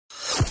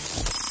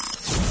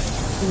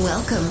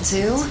Welcome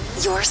to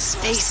your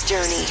space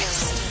journey,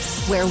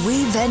 where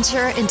we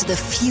venture into the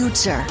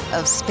future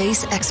of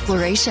space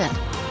exploration.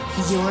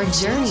 Your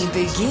journey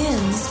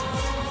begins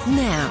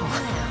now.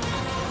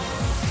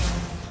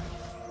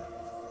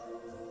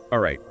 All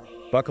right,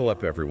 buckle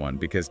up everyone,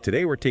 because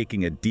today we're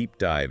taking a deep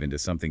dive into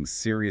something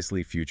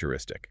seriously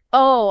futuristic.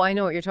 Oh, I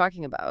know what you're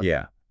talking about.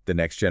 Yeah, the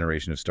next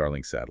generation of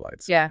Starlink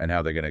satellites. Yeah. And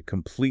how they're going to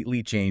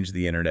completely change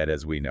the internet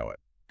as we know it.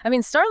 I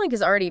mean, Starlink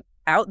is already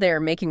out there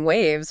making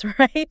waves,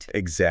 right?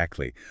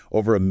 Exactly.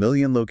 Over 1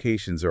 million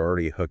locations are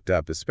already hooked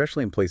up,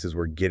 especially in places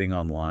where getting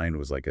online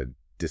was like a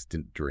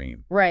distant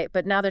dream. Right,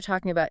 but now they're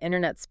talking about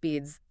internet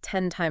speeds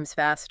 10 times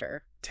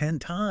faster. 10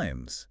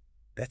 times?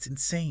 That's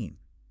insane.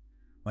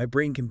 My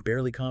brain can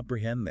barely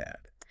comprehend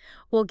that.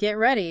 Well, get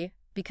ready,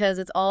 because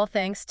it's all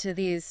thanks to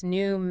these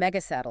new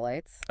mega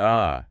satellites.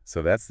 Ah,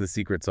 so that's the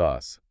secret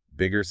sauce.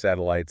 Bigger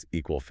satellites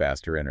equal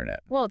faster internet.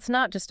 Well, it's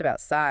not just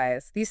about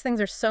size. These things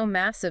are so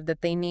massive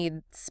that they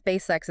need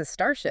SpaceX's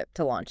Starship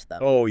to launch them.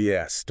 Oh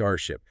yeah,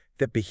 Starship.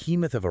 That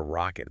behemoth of a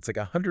rocket. It's like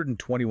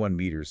 121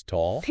 meters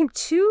tall. Think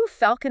 2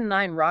 Falcon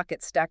 9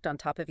 rockets stacked on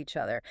top of each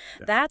other.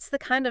 That's the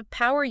kind of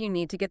power you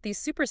need to get these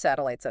super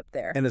satellites up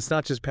there. And it's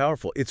not just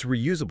powerful, it's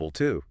reusable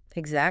too.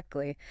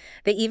 Exactly.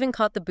 They even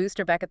caught the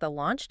booster back at the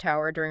launch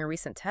tower during a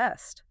recent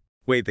test.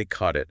 Wait, they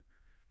caught it?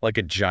 Like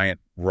a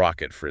giant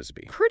rocket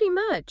frisbee. Pretty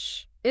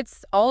much.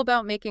 It's all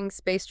about making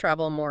space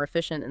travel more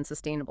efficient and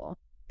sustainable.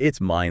 It's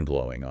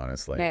mind-blowing,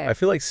 honestly. Yeah. I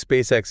feel like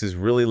SpaceX is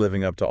really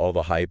living up to all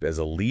the hype as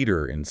a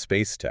leader in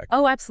space tech.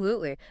 Oh,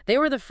 absolutely. They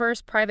were the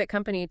first private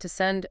company to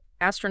send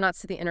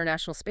astronauts to the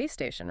International Space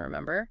Station,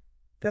 remember?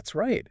 That's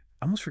right.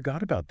 I almost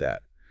forgot about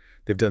that.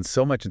 They've done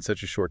so much in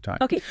such a short time.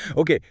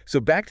 Okay, So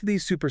back to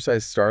these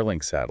supersized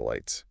Starlink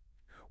satellites.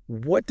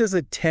 What does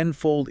a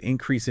 10-fold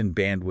increase in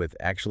bandwidth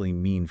actually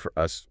mean for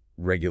us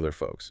regular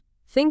folks?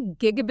 think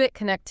gigabit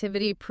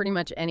connectivity pretty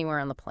much anywhere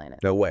on the planet.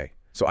 No way.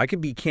 So I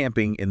could be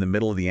camping in the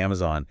middle of the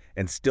Amazon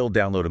and still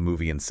download a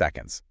movie in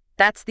seconds.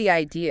 That's the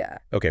idea.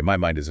 Okay, my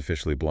mind is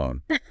officially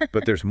blown.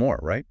 But there's more,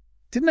 right?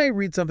 Didn't I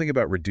read something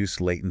about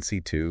reduced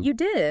latency too? You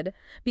did,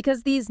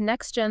 because these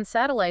next-gen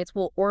satellites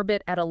will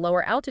orbit at a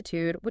lower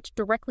altitude, which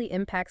directly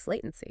impacts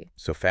latency.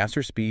 So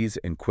faster speeds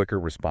and quicker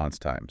response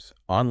times.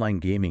 Online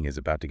gaming is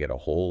about to get a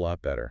whole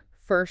lot better.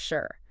 For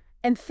sure.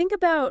 And think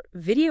about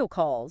video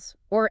calls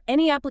or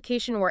any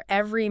application where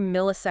every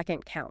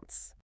millisecond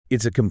counts.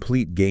 It's a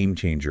complete game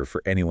changer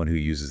for anyone who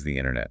uses the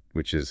internet,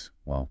 which is,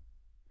 well,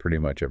 pretty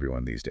much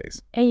everyone these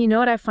days. And you know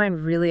what I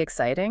find really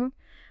exciting?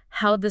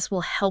 How this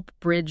will help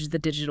bridge the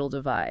digital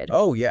divide.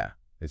 Oh, yeah.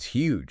 It's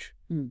huge.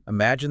 Mm.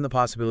 Imagine the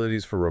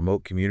possibilities for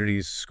remote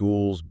communities,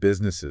 schools,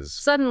 businesses.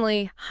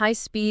 Suddenly,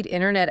 high-speed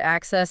internet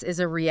access is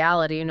a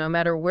reality no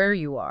matter where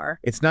you are.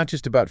 It's not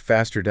just about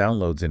faster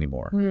downloads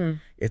anymore.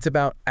 It's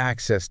about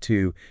access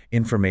to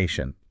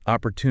information,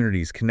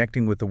 opportunities,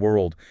 connecting with the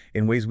world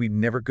in ways we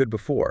never could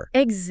before.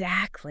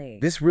 Exactly.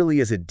 This really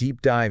is a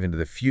deep dive into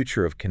the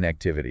future of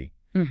connectivity.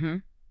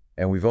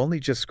 And we've only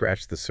just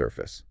scratched the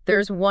surface.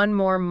 There's one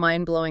more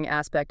mind-blowing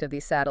aspect of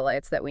these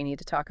satellites that we need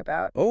to talk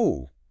about.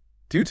 Oh,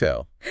 do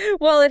tell.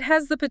 Well, it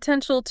has the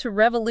potential to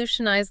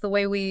revolutionize the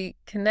way we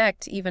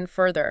connect even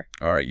further.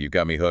 All right, you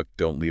got me hooked.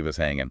 Don't leave us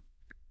hanging.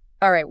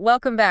 All right,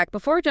 welcome back.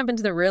 Before we jump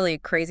into the really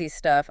crazy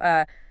stuff,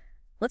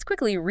 let's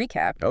quickly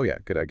recap. Oh, yeah,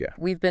 good idea.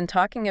 We've been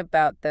talking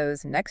about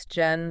those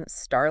next-gen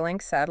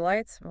Starlink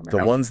satellites.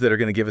 The ones that are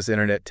going to give us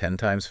internet 10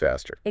 times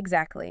faster.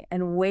 Exactly,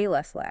 and way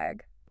less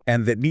lag.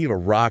 And that need a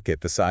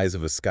rocket the size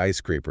of a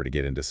skyscraper to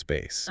get into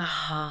space.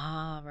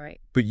 Ah, right.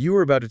 But you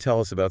were about to tell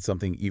us about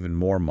something even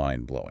more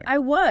mind-blowing. I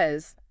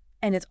was,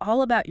 and it's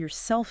all about your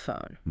cell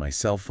phone. My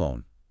cell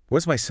phone. What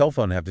does my cell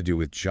phone have to do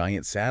with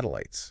giant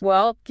satellites?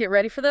 Well, get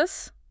ready for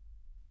this.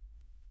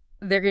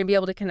 They're going to be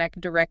able to connect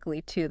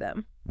directly to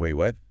them. Wait,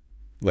 what?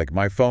 Like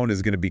my phone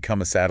is going to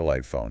become a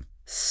satellite phone?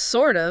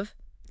 Sort of.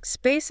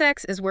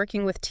 SpaceX is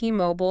working with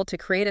T-Mobile to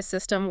create a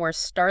system where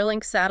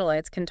Starlink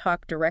satellites can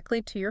talk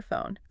directly to your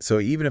phone. So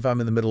even if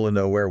I'm in the middle of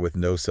nowhere with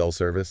no cell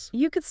service?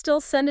 You could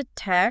still send a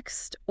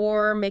text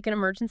or make an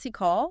emergency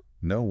call.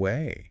 No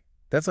way.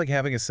 That's like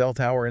having a cell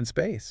tower in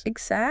space.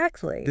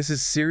 Exactly. This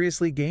is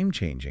seriously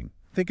game-changing.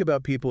 Think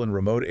about people in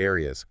remote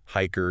areas,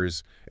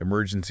 hikers,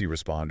 emergency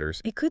responders.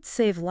 It could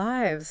save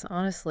lives,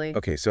 honestly.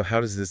 Okay, so how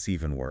does this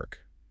even work?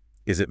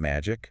 Is it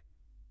magic?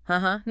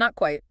 Not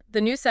quite.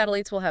 The new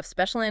satellites will have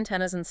special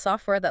antennas and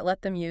software that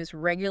let them use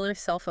regular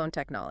cell phone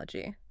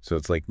technology. So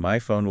it's like my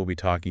phone will be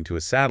talking to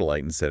a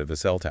satellite instead of a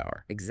cell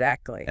tower.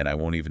 Exactly. And I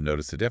won't even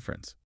notice the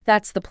difference.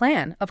 That's the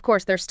plan. Of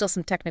course, there's still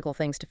some technical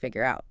things to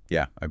figure out.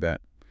 Yeah, I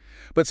bet.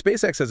 But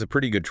SpaceX has a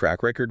pretty good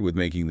track record with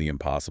making the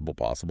impossible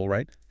possible,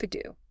 right? They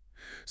do.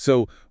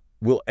 So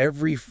will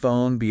every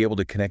phone be able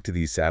to connect to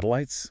these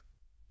satellites?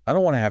 I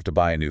don't want to have to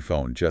buy a new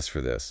phone just for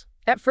this.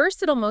 At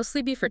first, it'll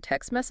mostly be for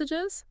text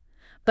messages.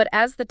 But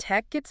as the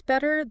tech gets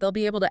better, they'll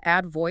be able to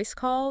add voice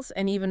calls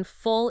and even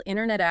full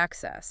internet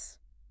access.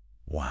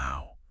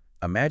 Wow.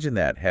 Imagine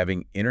that,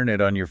 having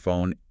internet on your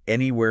phone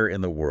anywhere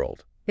in the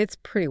world. It's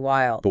pretty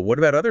wild. But what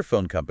about other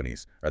phone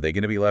companies? Are they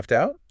going to be left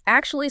out?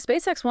 Actually,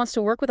 SpaceX wants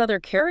to work with other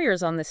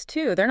carriers on this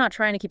too. They're not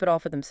trying to keep it all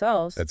for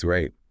themselves. That's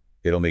right.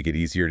 It'll make it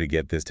easier to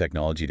get this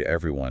technology to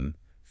everyone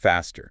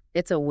faster.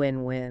 It's a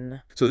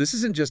win-win. So this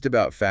isn't just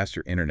about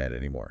faster internet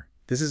anymore.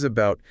 This is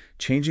about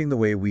changing the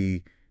way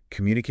we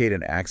communicate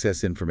and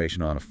access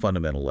information on a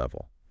fundamental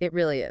level. It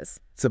really is.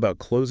 It's about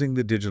closing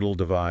the digital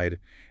divide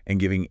and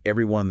giving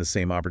everyone the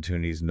same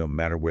opportunities no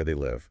matter where they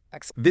live.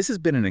 This has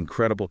been an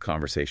incredible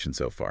conversation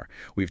so far.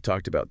 We've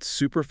talked about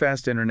super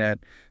fast internet,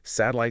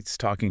 satellites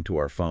talking to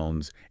our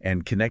phones,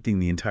 and connecting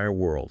the entire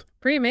world.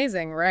 Pretty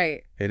amazing,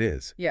 right? It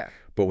is. Yeah.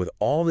 But with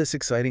all this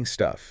exciting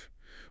stuff,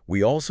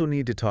 we also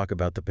need to talk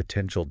about the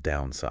potential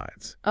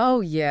downsides.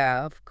 Oh,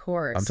 yeah, of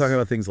course. I'm talking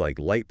about things like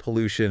light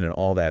pollution and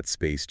all that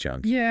space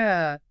junk.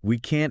 Yeah. We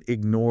can't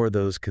ignore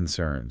those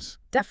concerns.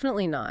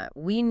 Definitely not.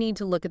 We need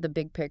to look at the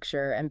big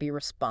picture and be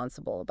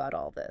responsible about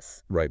all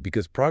this. Right,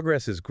 because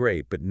progress is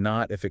great, but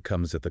not if it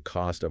comes at the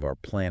cost of our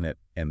planet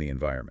and the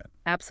environment.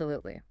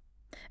 Absolutely.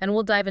 And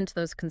we'll dive into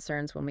those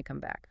concerns when we come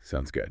back.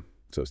 Sounds good.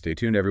 So stay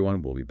tuned,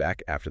 everyone. We'll be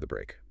back after the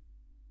break.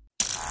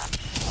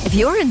 If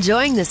you're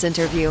enjoying this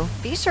interview,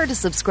 be sure to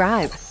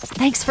subscribe.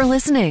 Thanks for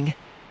listening.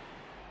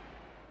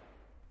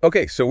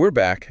 Okay, so we're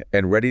back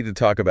and ready to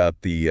talk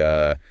about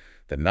the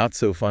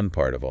not-so-fun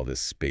part of all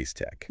this space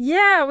tech.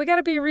 Yeah, we got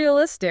to be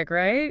realistic,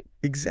 right?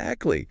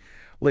 Exactly.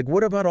 Like,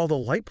 what about all the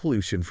light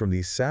pollution from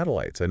these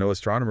satellites? I know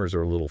astronomers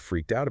are a little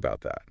freaked out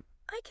about that.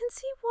 I can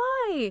see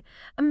why.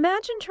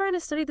 Imagine trying to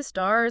study the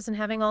stars and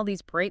having all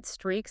these bright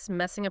streaks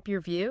messing up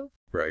your view.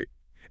 Right.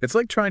 It's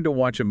like trying to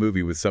watch a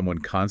movie with someone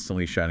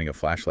constantly shining a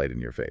flashlight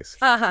in your face.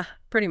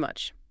 Pretty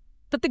much.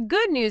 But the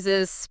good news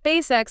is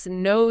SpaceX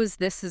knows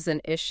this is an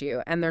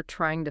issue, and they're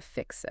trying to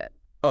fix it.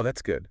 Oh,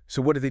 that's good.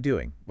 So what are they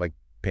doing? Like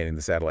painting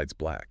the satellites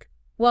black?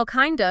 Well,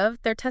 kind of.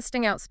 They're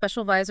testing out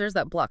special visors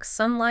that block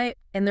sunlight,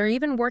 and they're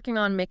even working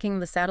on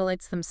making the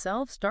satellites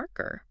themselves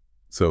darker.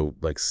 So,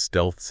 like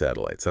stealth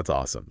satellites. That's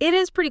awesome. It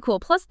is pretty cool.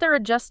 Plus, they're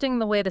adjusting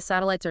the way the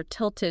satellites are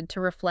tilted to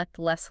reflect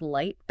less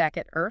light back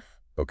at Earth.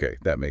 Okay,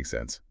 that makes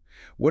sense.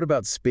 What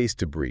about space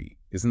debris?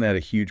 Isn't that a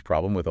huge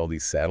problem with all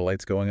these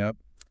satellites going up?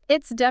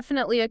 It's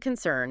definitely a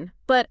concern.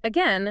 But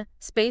again,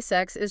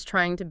 SpaceX is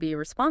trying to be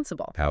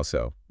responsible. How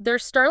so? Their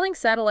Starlink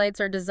satellites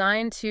are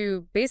designed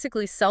to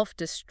basically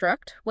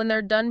self-destruct when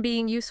they're done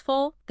being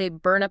useful. They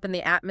burn up in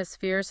the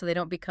atmosphere so they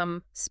don't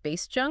become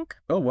space junk.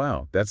 Oh,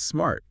 wow. That's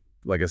smart.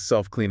 Like a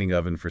self-cleaning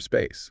oven for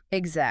space.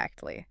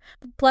 Exactly.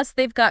 Plus,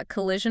 they've got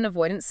collision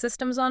avoidance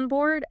systems on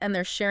board, and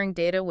they're sharing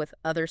data with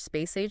other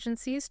space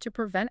agencies to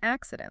prevent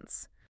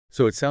accidents.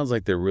 So it sounds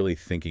like they're really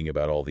thinking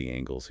about all the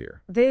angles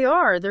here. They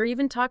are. They're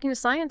even talking to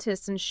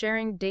scientists and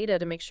sharing data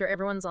to make sure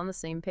everyone's on the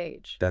same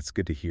page. That's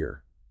good to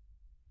hear.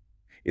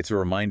 It's a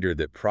reminder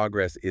that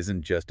progress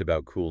isn't just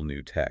about cool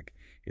new tech.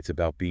 It's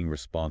about being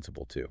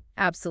responsible too.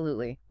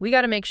 Absolutely. We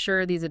got to make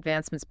sure these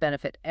advancements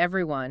benefit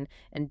everyone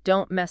and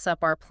don't mess up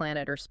our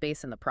planet or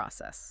space in the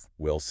process.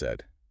 Well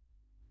said.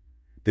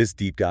 This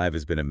deep dive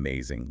has been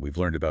amazing. We've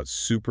learned about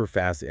super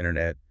fast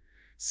internet,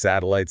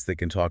 satellites that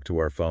can talk to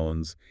our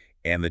phones,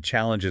 and the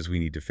challenges we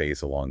need to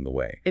face along the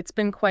way. It's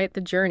been quite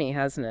the journey,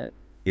 hasn't it?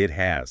 It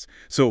has.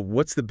 So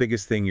what's the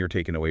biggest thing you're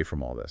taking away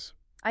from all this?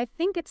 I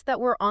think it's that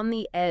we're on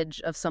the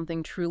edge of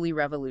something truly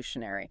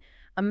revolutionary.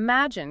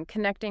 Imagine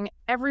connecting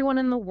everyone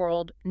in the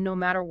world, no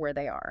matter where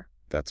they are.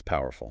 That's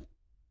powerful.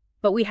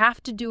 But we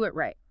have to do it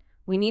right.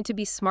 We need to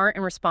be smart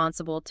and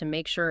responsible to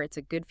make sure it's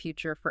a good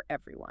future for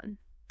everyone.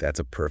 That's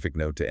a perfect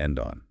note to end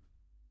on.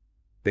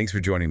 Thanks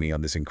for joining me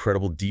on this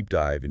incredible deep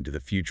dive into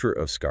the future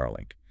of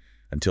Starlink.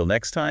 Until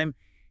next time,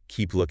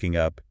 keep looking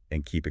up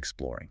and keep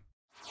exploring.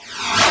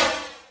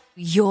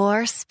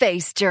 Your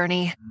space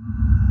journey.